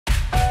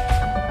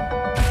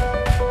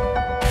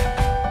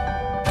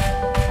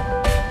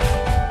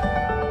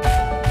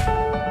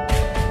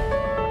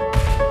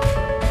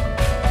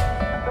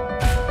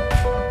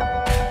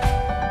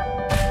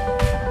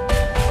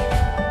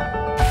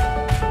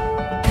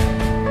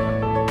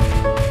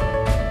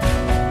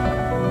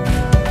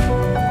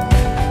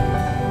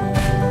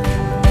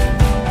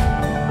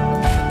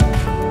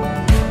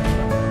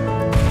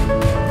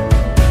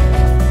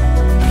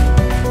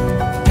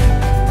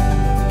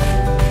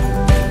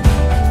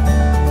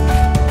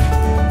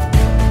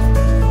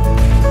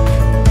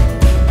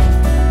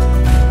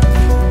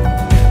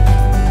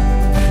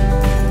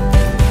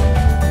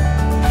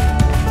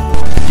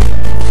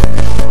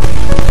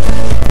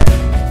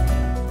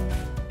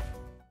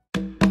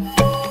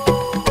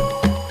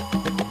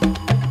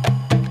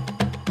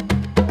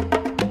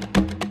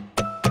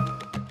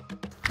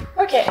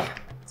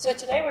So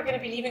today we're going to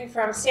be leaving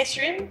from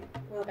Sesrim.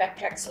 We'll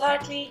backtrack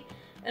slightly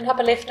and hop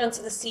a left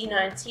onto the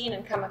C19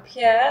 and come up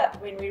here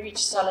when we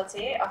reach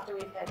Solitaire after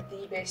we've had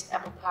the best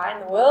apple pie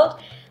in the world.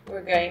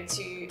 We're going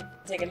to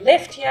take a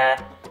left here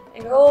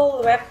and go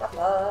all the way up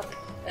above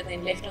and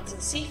then left onto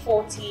the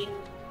C14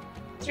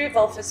 through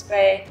Walvis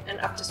Bay and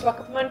up to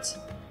Swakopmund.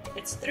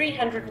 It's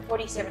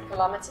 347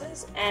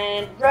 kilometers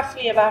and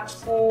roughly about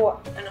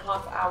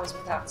 4.5 hours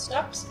without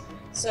stops.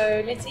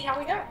 So let's see how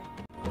we go.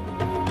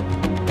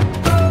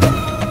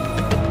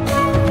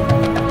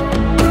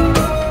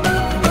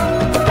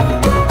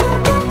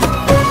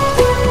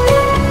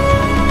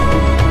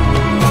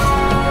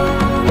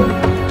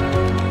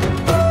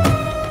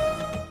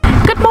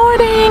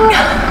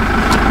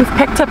 We've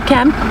packed up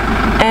camp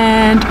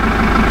and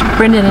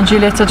Brendan and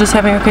Juliet are just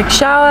having a quick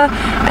shower,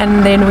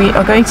 and then we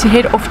are going to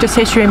head off to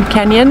Sesrim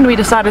Canyon. We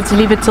decided to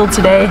leave it till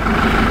today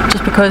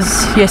just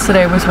because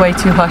yesterday was way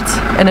too hot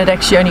and it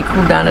actually only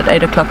cooled down at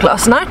 8 o'clock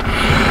last night.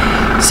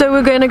 So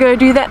we're going to go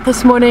do that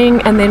this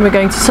morning, and then we're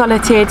going to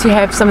Solitaire to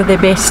have some of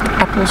their best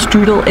apple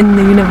strudel in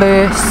the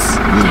universe,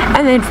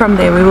 and then from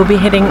there we will be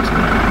heading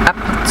up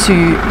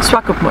to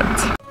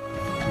Swakopmund.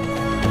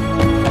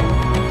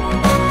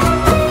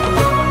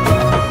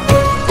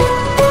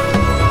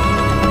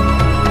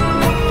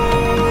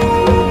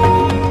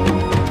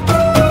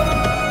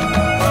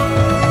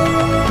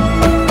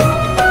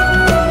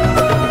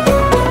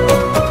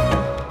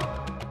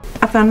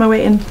 Found my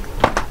way in.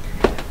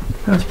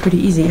 That was pretty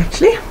easy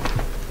actually.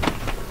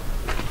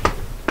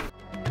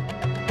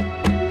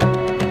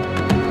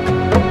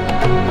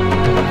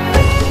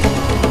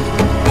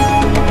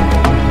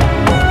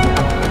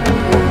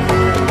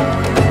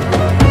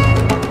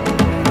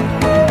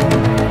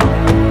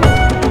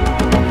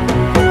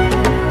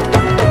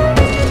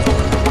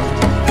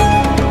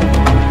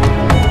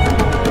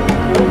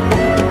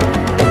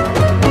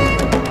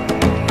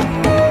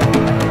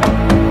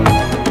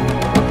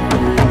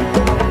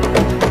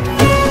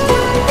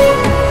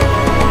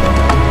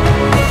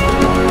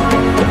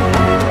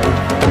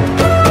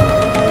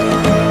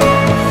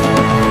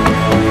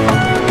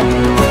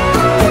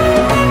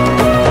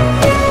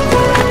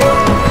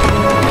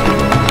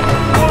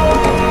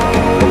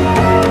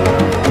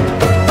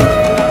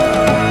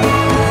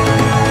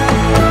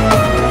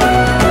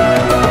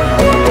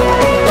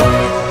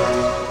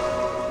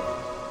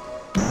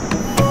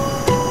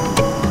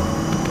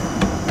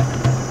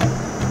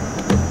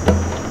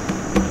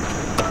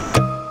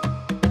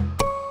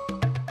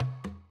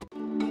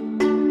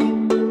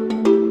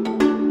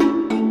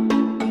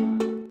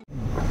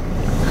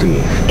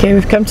 Okay,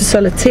 we've come to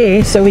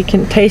Solitaire so we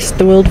can taste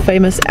the world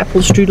famous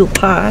apple strudel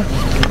pie.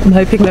 I'm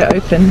hoping they're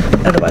open,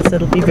 otherwise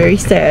it'll be very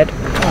sad.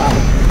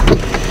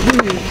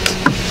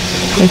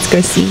 Let's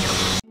go see.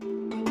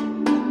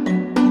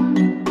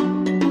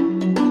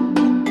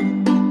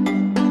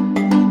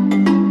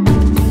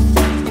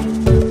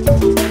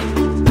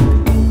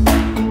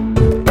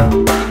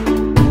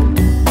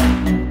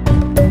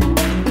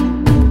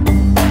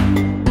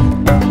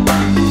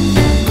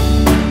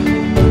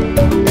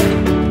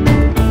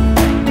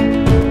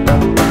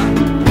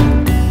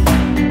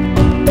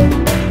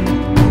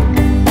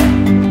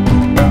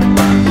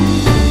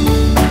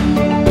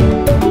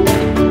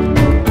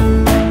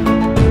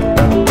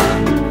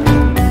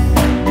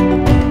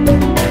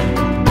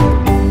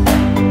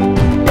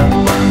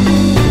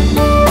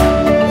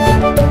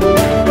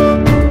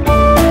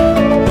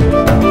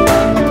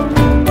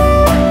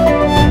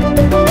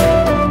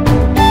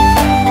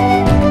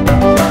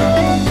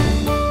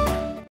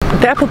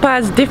 The apple pie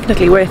is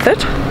definitely worth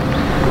it.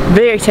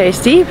 Very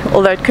tasty,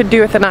 although it could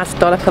do with a nice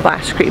dollop of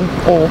ice cream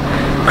or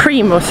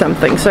cream or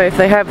something. So if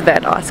they have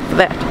that, ask for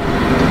that.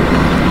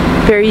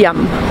 Very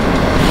yum.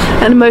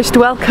 And a most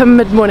welcome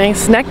mid-morning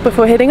snack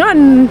before heading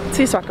on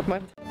to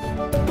Swakopmund.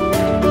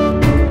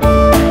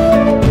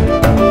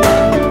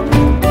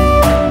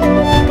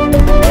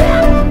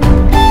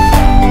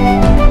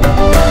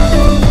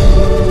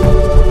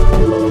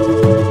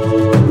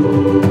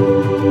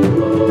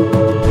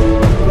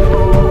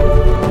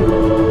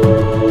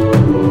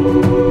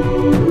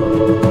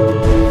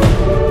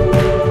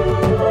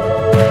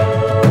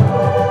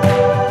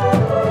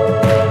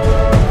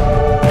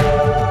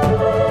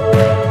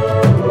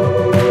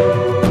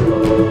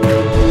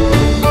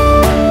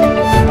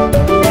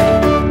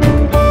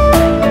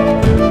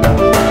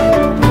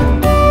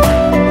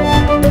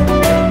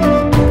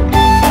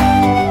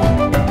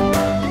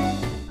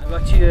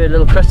 A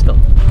little crystal.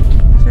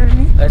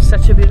 Certainly. That's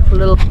such a beautiful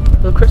little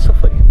crystal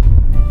for you.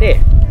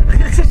 There.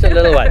 Just a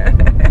little one.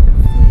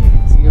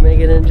 So you make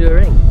it into a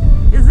ring.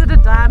 Is it a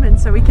diamond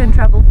so we can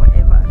travel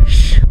forever?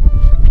 Shh.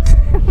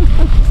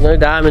 No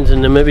diamonds in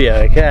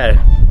Namibia, okay?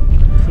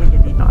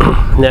 Clearly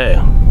not.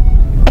 No.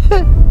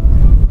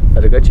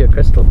 But I got you a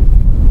crystal.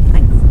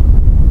 Thanks.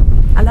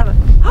 I love it.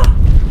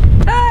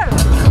 No!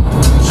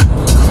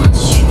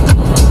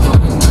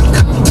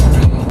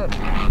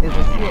 There's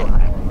a seal.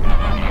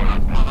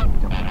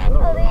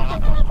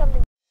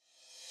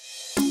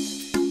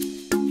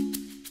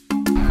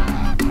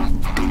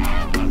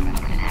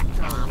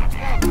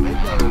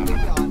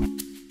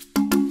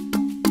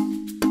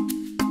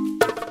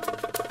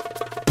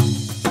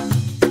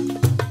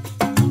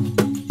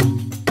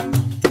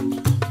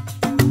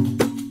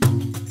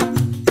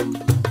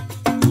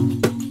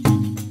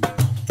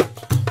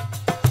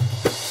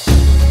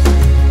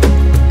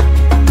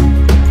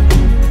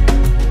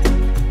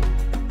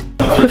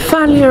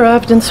 finally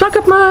arrived in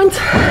Swakopmund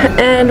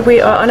and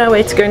we are on our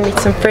way to go and meet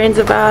some friends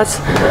of ours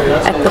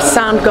at the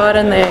Sound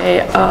Garden. They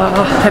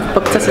have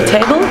booked us a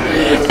table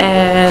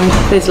and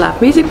there's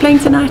live music playing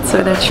tonight,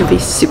 so that should be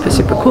super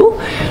cool.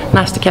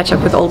 Nice to catch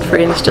up with old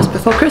friends just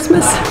before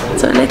Christmas,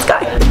 so let's go.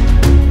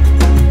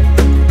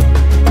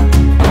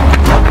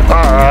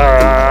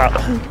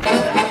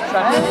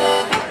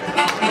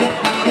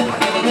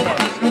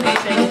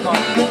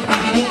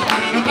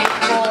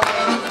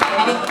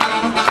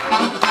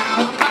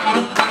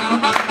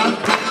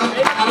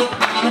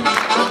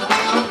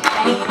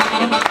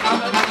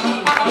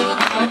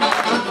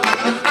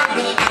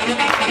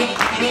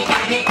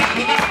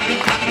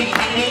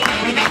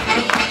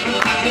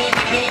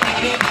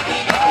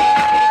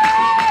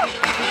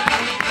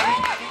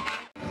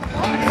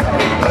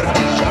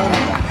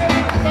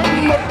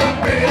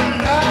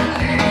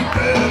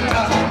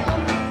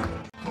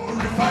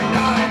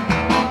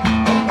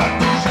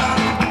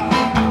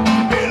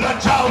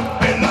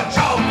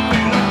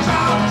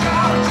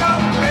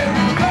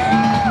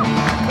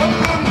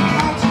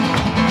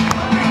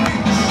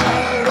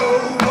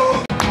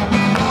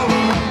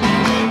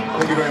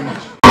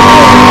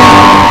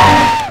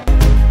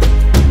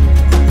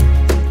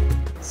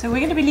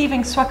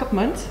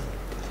 Swakopmund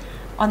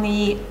on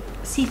the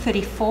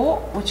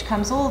C34, which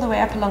comes all the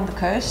way up along the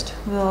coast.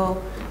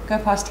 We'll go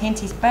past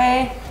Henty's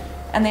Bay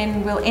and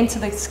then we'll enter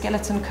the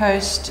Skeleton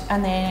Coast,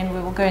 and then we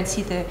will go and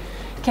see the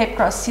Cape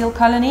Cross Seal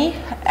Colony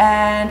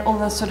and all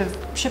the sort of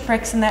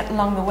shipwrecks and that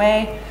along the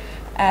way.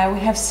 We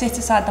have set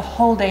aside the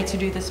whole day to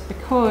do this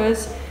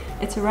because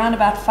it's around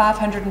about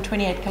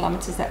 528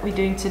 kilometers that we're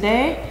doing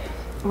today,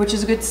 which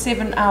is a good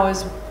 7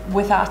 hours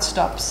without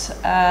stops.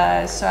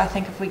 So I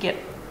think if we get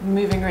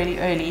moving really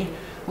early,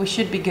 we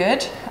should be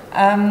good.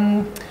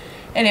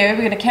 Anyway, we're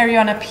going to carry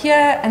on up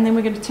here and then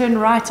we're going to turn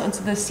right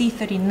onto the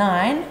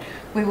C39.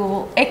 We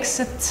will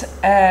exit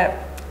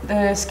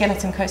the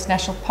Skeleton Coast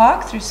National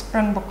Park through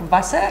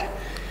Springbokwater,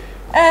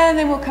 and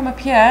then we'll come up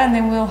here and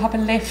then we'll hop a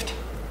left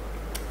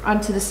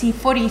onto the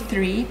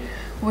C43,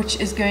 which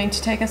is going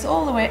to take us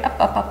all the way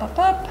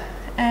up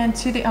and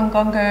to the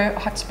Ngongo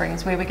Hot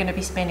Springs, where we're going to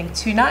be spending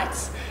 2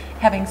 nights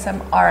having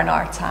some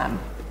R&R time.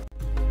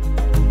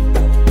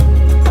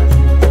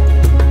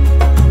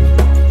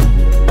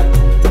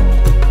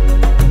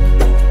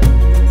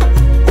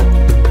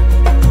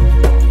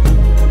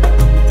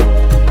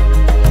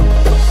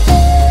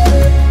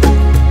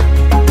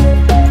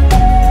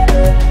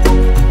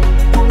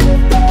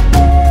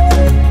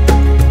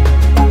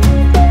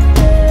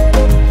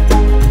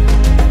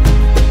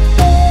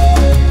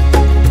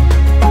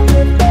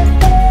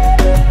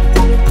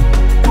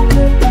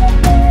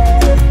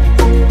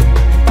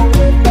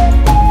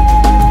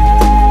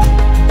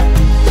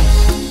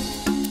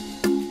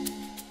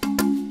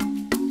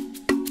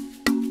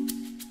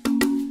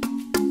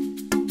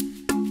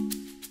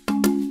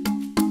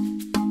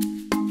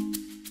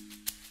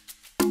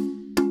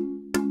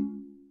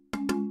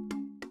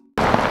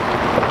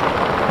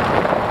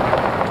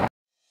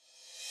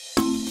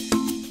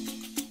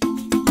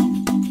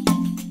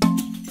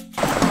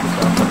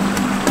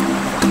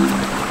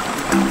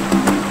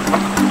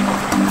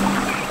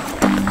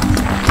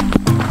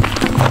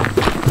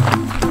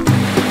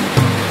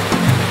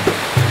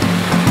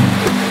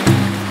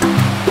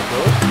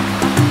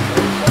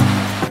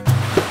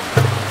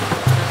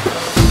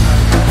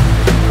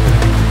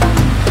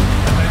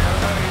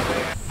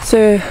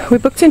 So we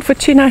booked in for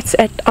 2 nights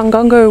at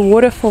Ngongo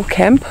Waterfall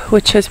Camp,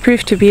 which has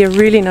proved to be a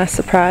really nice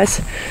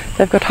surprise.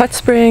 They've got hot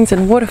springs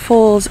and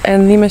waterfalls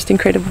and the most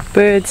incredible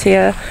birds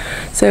here.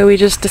 So we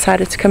just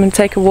decided to come and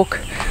take a walk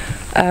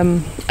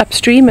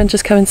upstream and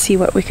just come and see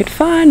what we could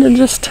find and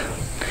just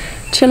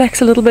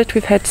chillax a little bit.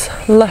 We've had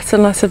lots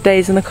and lots of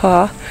days in the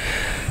car,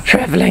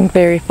 traveling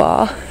very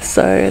far.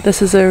 So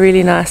this is a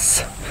really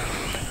nice,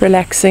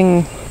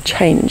 relaxing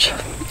change.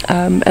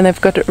 And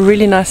they've got a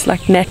really nice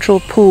like natural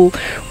pool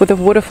with a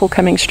waterfall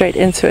coming straight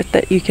into it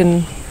that you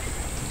can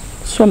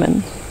swim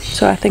in.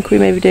 So I think we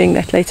may be doing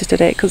that later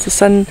today because the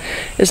sun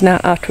is now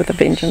out with a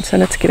vengeance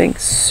and it's getting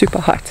super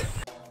hot.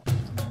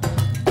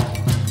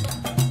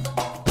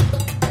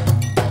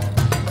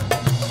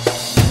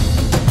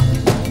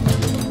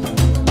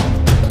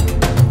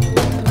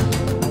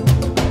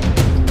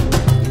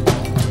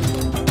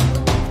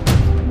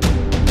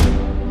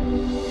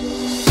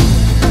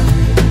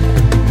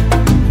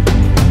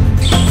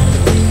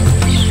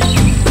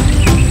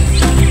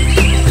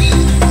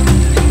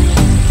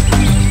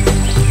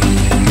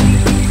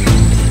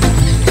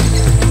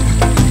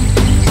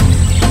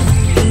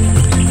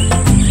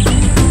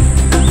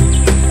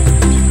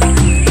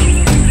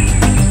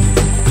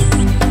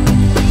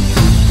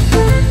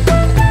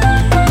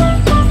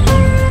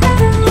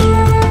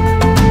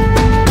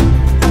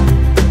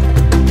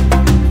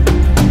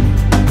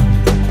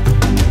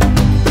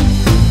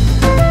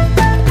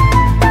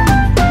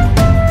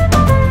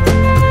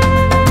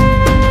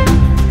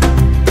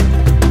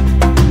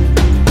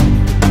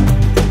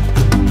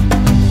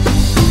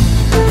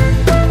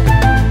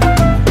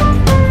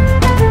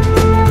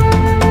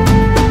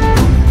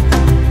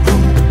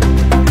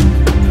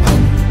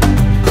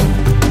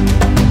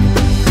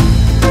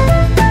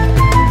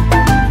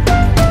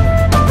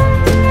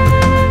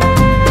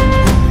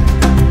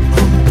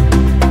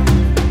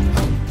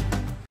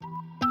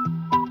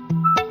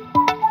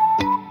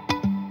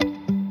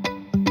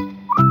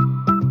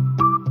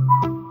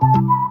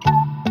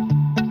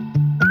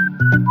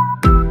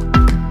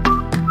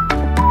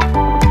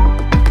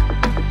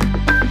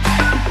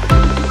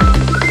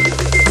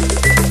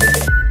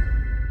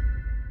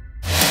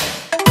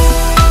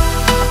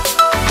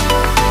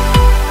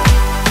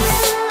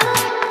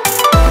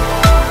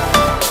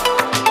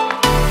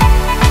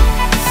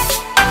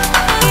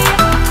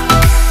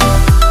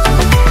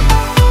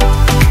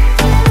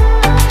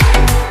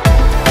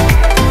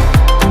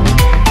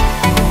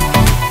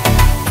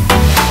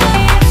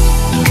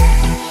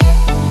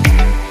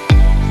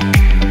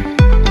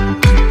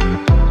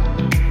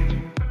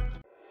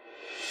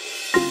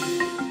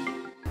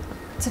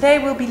 today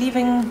we'll be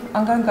leaving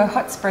Angongo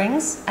Hot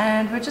Springs,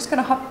 and we're just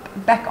going to hop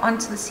back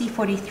onto the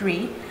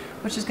C43,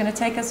 which is going to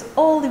take us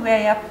all the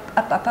way up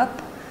to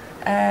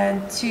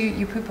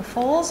Epupa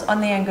Falls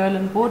on the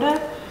Angolan border.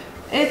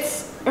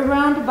 It's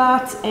around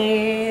about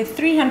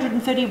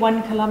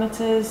 331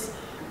 kilometers,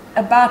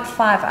 about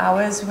 5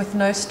 hours with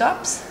no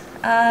stops.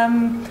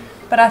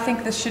 But I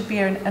think this should be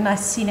a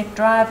nice scenic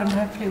drive, and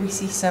hopefully we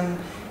see some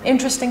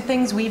interesting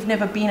things. We've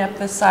never been up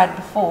this side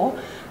before,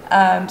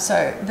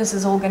 so this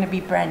is all going to be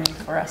brand new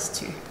for us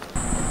too.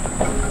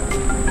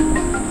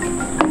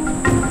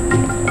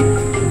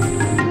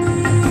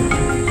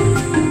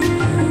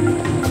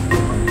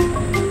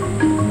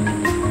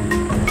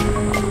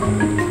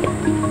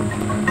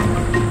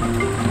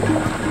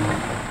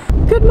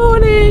 Good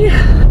morning!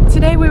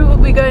 Today we will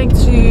be going to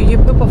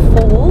Epupa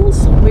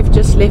Falls. We've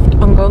just left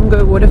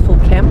Angongo Waterfall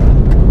Camp.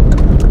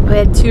 We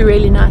had 2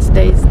 really nice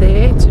days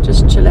there to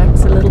just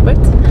chillax a little bit.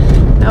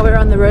 Now we're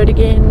on the road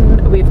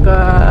again. We've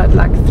got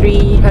like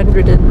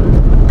 300 and...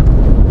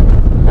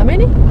 how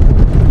many?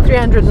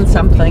 300 and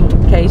something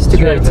Ks to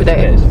go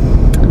today.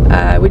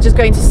 We're just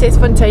going to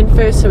Sesfontein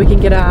first so we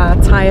can get our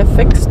tyre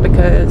fixed,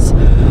 because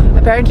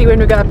apparently when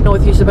we go up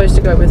north you're supposed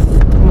to go with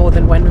more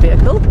than one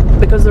vehicle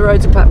because the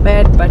roads are quite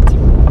bad, but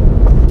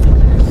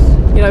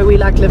you know, we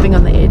like living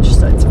on the edge,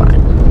 so it's fine.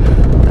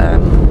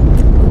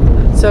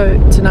 So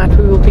tonight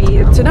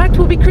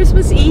will be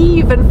Christmas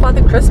Eve, and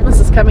Father Christmas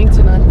is coming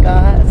tonight,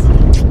 guys.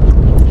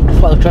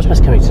 Father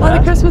Christmas coming tonight.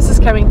 Father Christmas is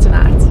coming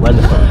tonight.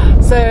 Wonderful.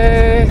 So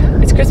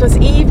it's Christmas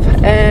Eve,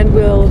 and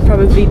we'll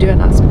probably do a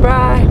nice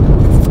braai,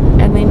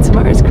 and then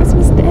tomorrow's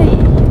Christmas Day.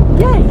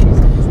 Yay!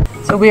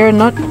 So we're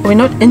not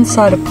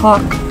inside a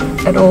park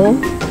at all,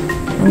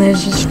 and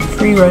there's just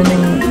free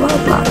roaming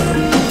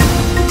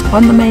wildlife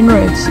on the main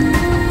roads.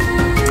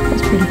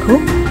 That's pretty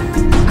cool.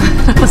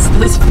 That's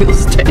this fuel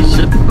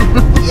station.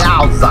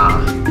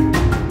 Yowza!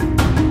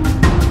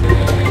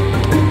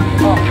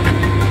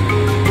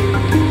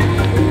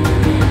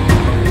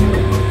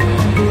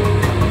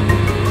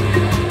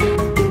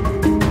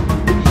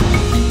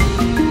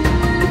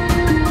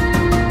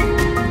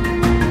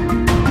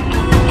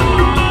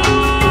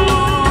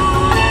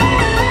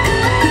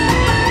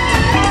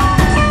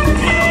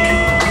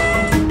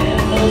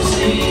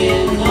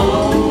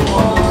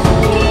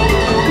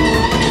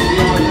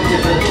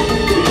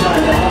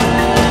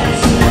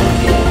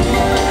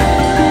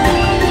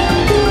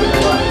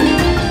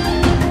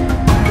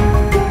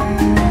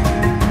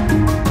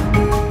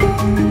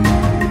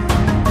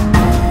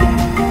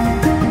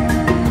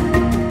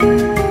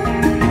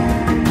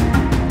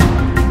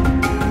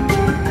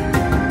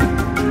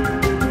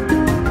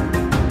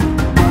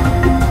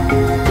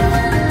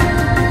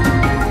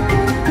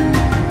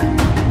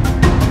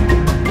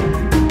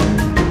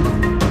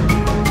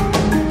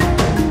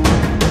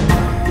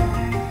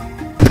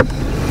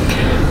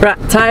 Right,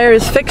 tyre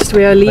is fixed.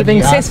 We are leaving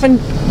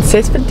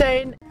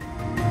Sesfontein.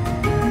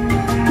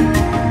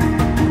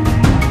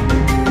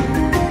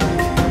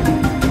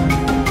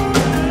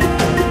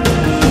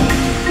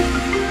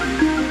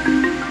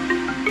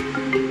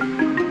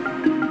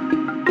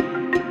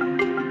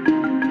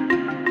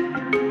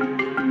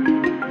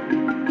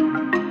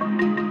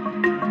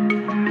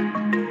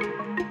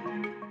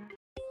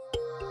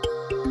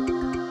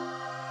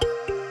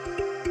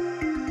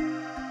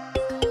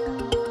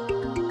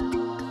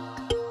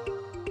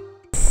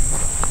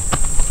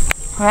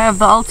 We have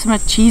the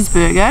ultimate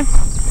cheeseburger.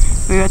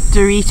 We got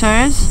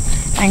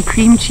Doritos and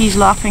cream cheese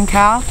laughing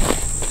cow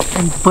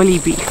and bully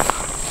beef.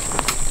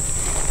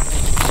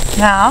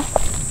 Now,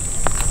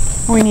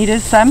 all we need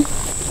is some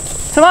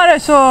tomato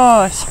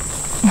sauce.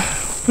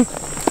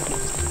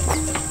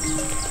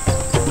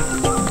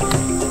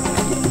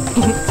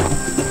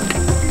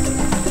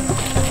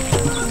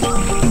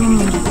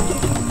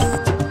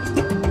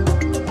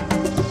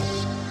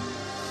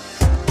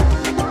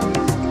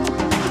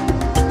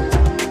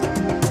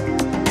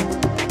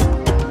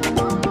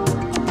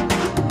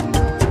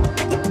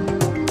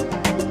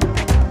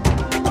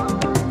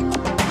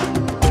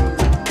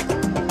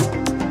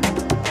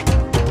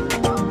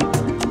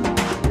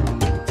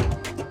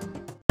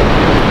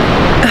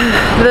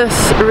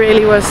 This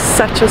really was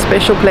such a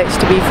special place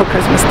to be for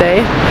Christmas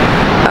Day.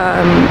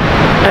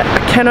 I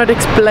cannot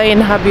explain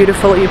how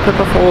beautiful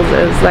Epupa Falls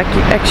is. Like,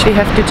 you actually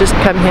have to just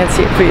come here and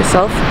see it for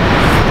yourself.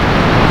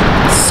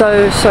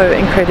 So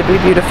incredibly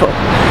beautiful,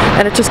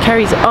 and it just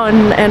carries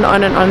on and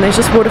on and on. There's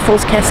just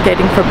waterfalls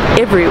cascading from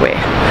everywhere.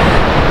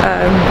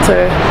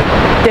 So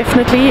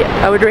definitely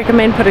I would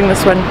recommend putting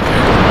this one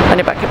on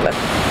your bucket list.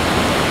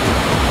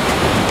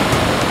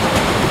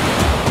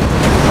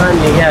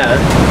 Finally here.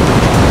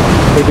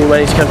 We've been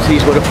wanting to come to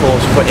these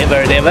waterfalls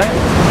forever and ever. A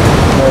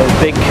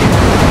big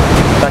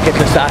bucket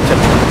list item.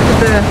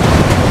 The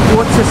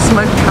water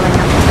smoke coming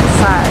up the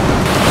side.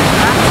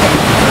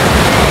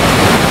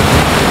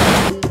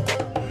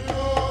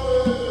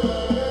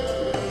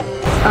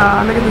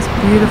 Look at this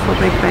beautiful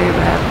big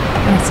baobab,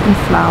 and it's in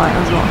flower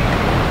as well.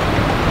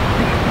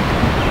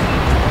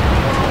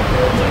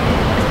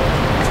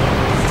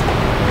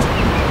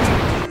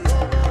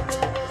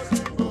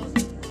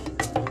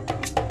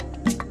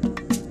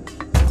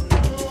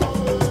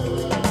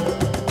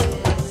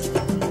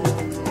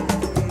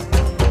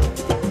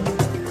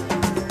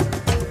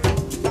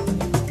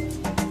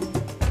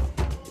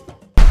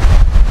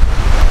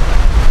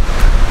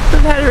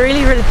 We've had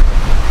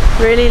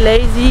a really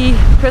lazy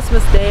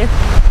Christmas day.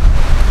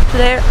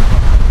 Today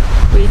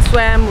we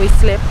swam, we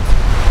slept,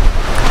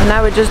 and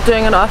now we're just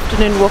doing an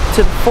afternoon walk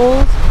to the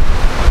falls,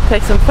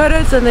 take some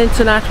photos, and then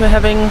tonight we're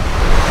having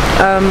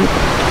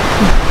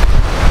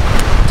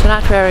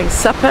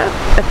supper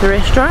at the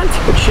restaurant,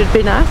 which should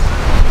be nice.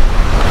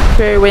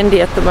 Very windy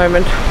at the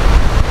moment,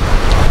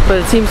 but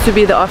it seems to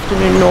be the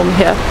afternoon norm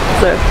here,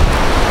 so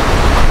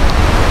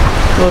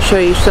we'll show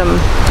you some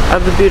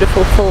of the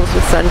beautiful falls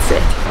with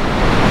sunset.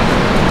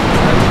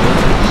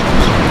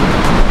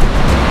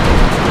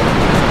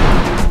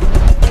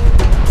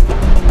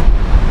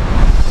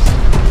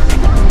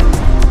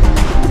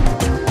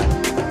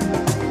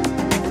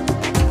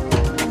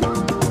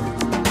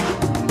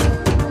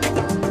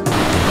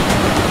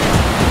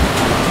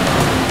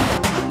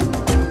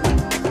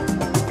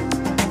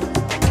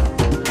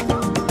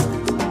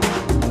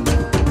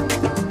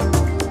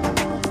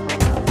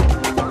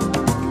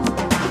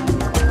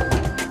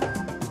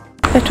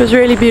 It was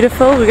really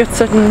beautiful. We got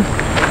certain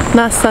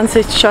nice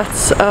sunset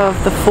shots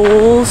of the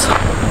falls.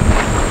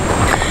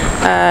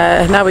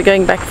 Now we're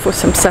going back for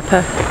some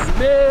supper.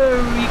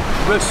 Merry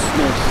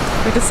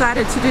Christmas! We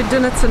decided to do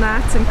dinner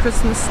tonight in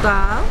Christmas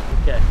style.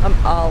 Okay. I'm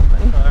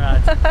Alvin.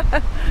 Alright.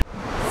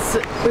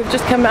 So we've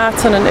just come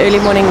out on an early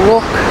morning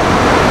walk.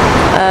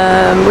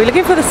 We're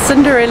looking for the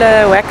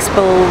Cinderella wax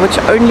bill, which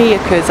only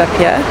occurs up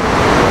here.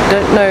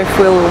 Don't know if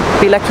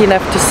we'll be lucky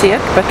enough to see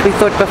it, but we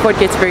thought before it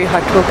gets very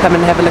hot we'll come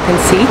and have a look and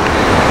see.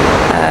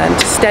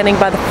 Just standing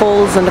by the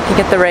falls and looking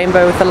at the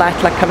rainbow with the light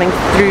like coming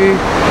through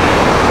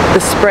the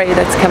spray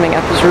that's coming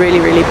up is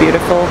really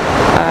beautiful.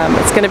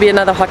 It's going to be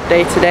another hot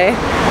day today,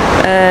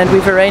 and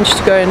we've arranged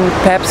to go and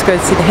perhaps go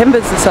see the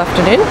Himbas this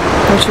afternoon,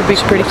 which would be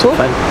pretty cool.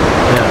 Fun.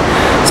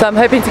 Yeah. So I'm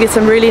hoping to get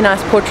some really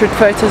nice portrait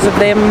photos of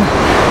them,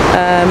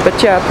 but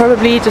yeah,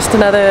 probably just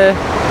another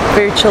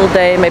very chill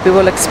day. Maybe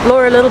we'll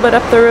explore a little bit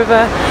up the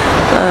river.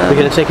 We're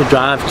going to take a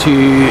drive to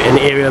an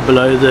area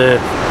below the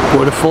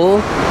waterfall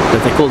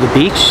that they call the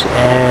beach,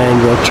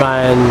 and we'll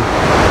try and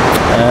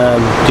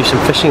do some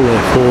fishing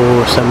there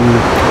for some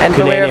and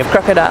beware of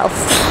crocodiles.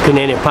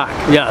 Canadian Park.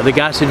 Yeah, the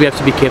guy said we have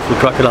to be careful.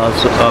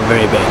 Crocodiles are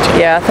very bad.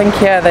 Yeah, I think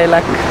here they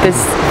like,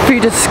 there's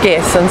food is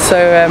scarce, and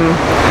so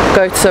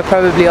goats are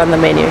probably on the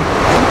menu.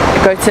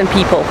 Goats and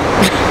people.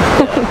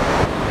 Yeah.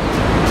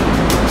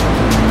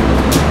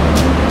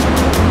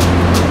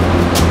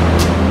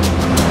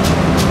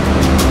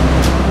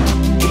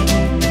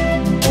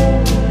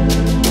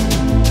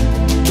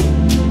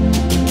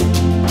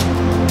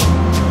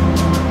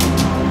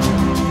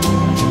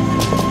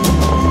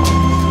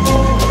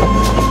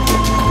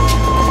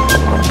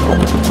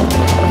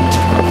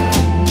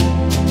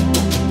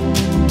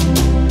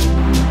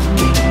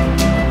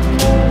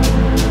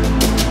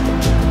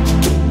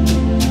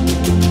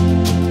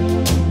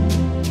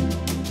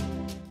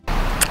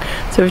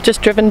 So we've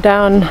just driven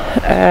down,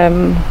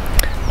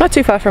 not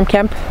too far from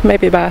camp,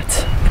 maybe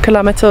about a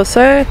kilometre or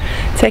so,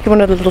 taken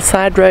one of the little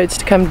side roads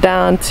to come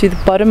down to the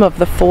bottom of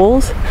the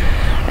falls,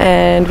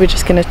 and we're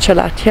just going to chill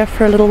out here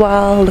for a little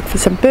while, look for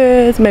some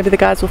birds, maybe the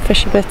guys will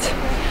fish a bit,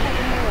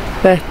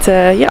 but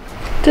yeah,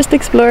 just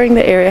exploring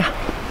the area.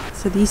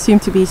 So these seem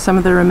to be some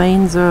of the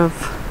remains of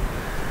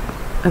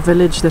a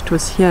village that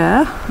was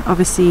here.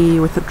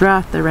 Obviously with the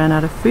drought they ran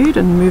out of food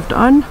and moved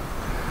on,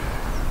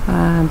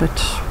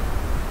 but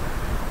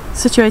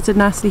situated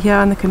nicely here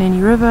on the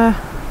Kaneni River.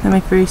 They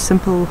make very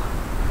simple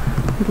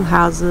little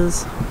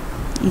houses,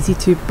 easy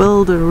to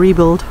build or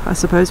rebuild, I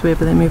suppose,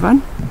 wherever they move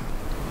on.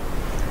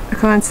 I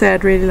can't say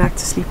I'd really like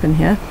to sleep in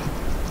here.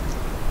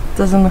 It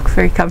doesn't look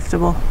very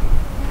comfortable.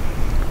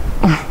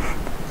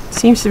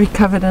 Seems to be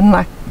covered in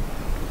like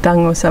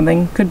dung or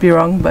something. Could be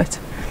wrong, but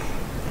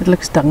it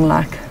looks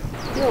dung-like.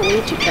 You're way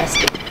too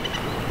trusting.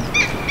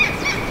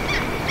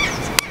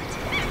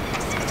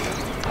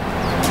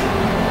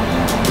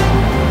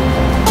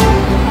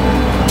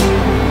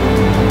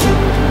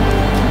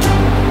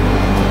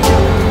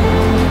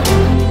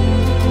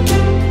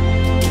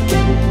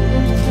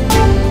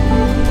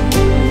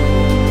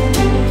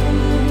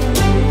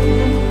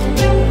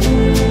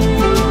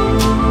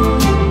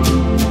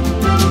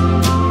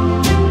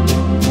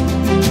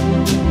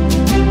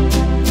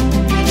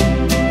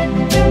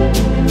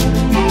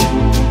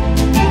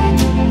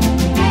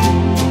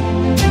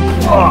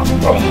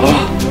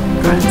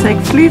 Going to take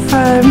Floof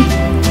home.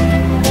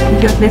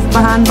 He got left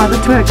behind by the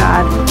tour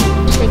guide.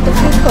 Take the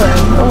Floof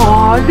home.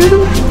 Oh,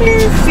 little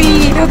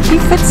Floofy! Look, he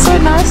fits so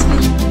nicely.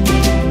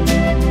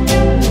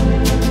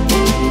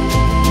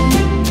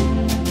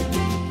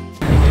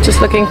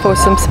 Just looking for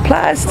some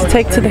supplies to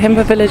take to the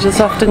Himba village this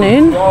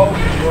afternoon.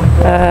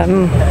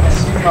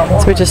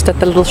 So we're just at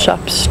the little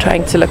shops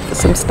trying to look for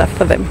some stuff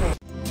for them.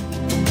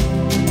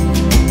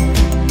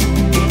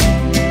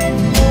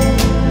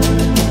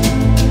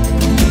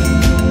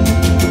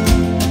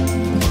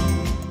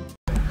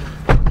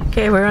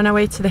 Okay, we're on our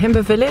way to the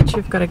Himba village.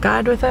 We've got a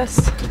guide with us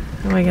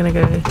and we're going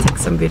to go take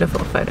some beautiful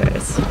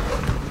photos.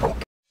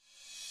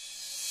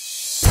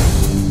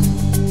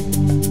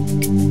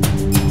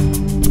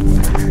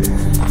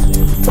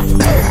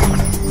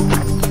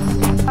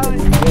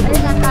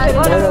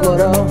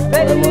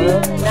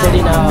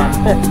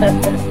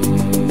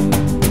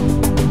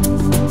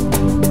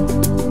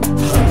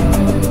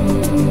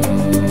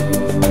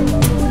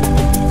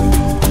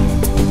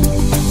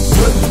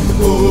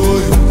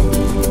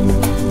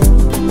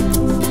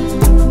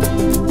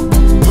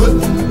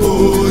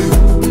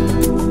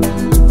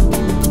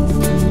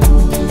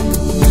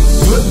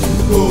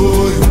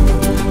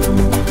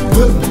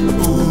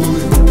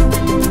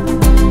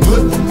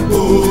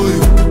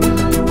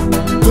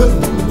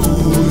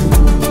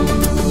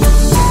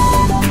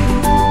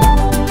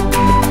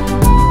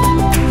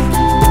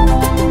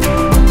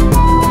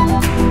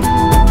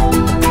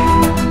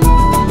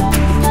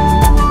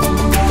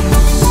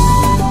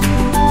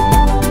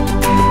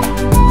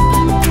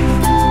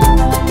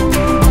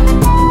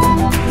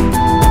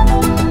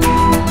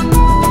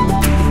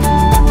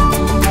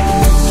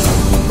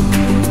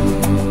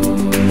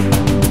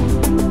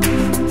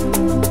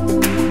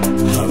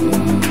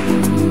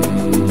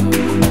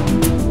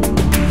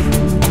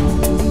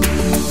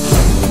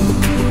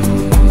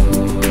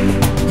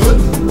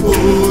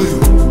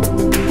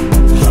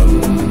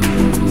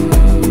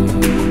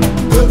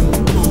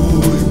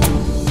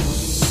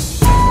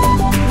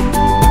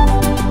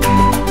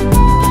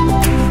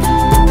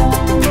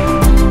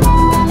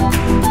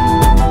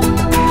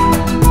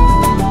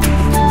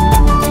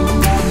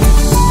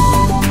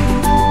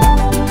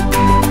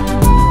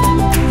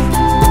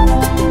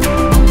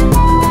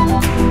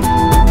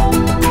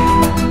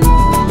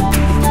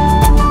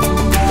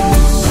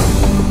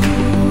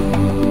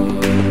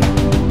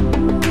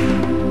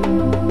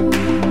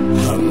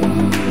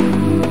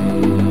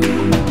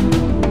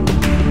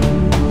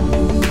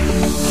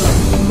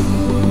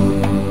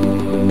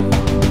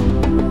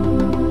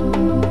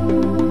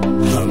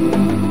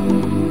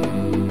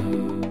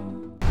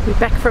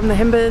 back from the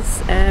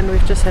Himbas, and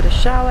we've just had a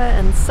shower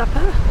and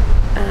supper,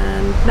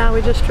 and now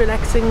we're just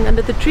relaxing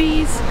under the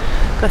trees.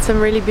 Got some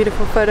really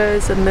beautiful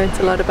photos and learnt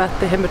a lot about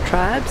the Himba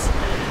tribes,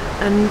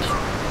 and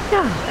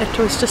yeah, it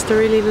was just a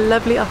really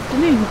lovely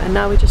afternoon. And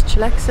now we're just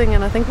chillaxing,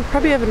 and I think we'll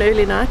probably have an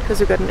early night because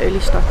we've got an early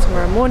start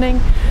tomorrow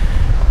morning,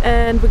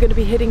 and we're going to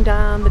be heading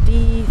down the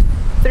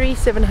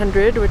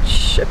D3700,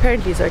 which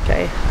apparently is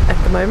okay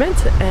at the moment,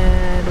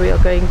 and we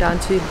are going down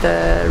to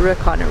the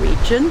Ruakana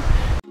region.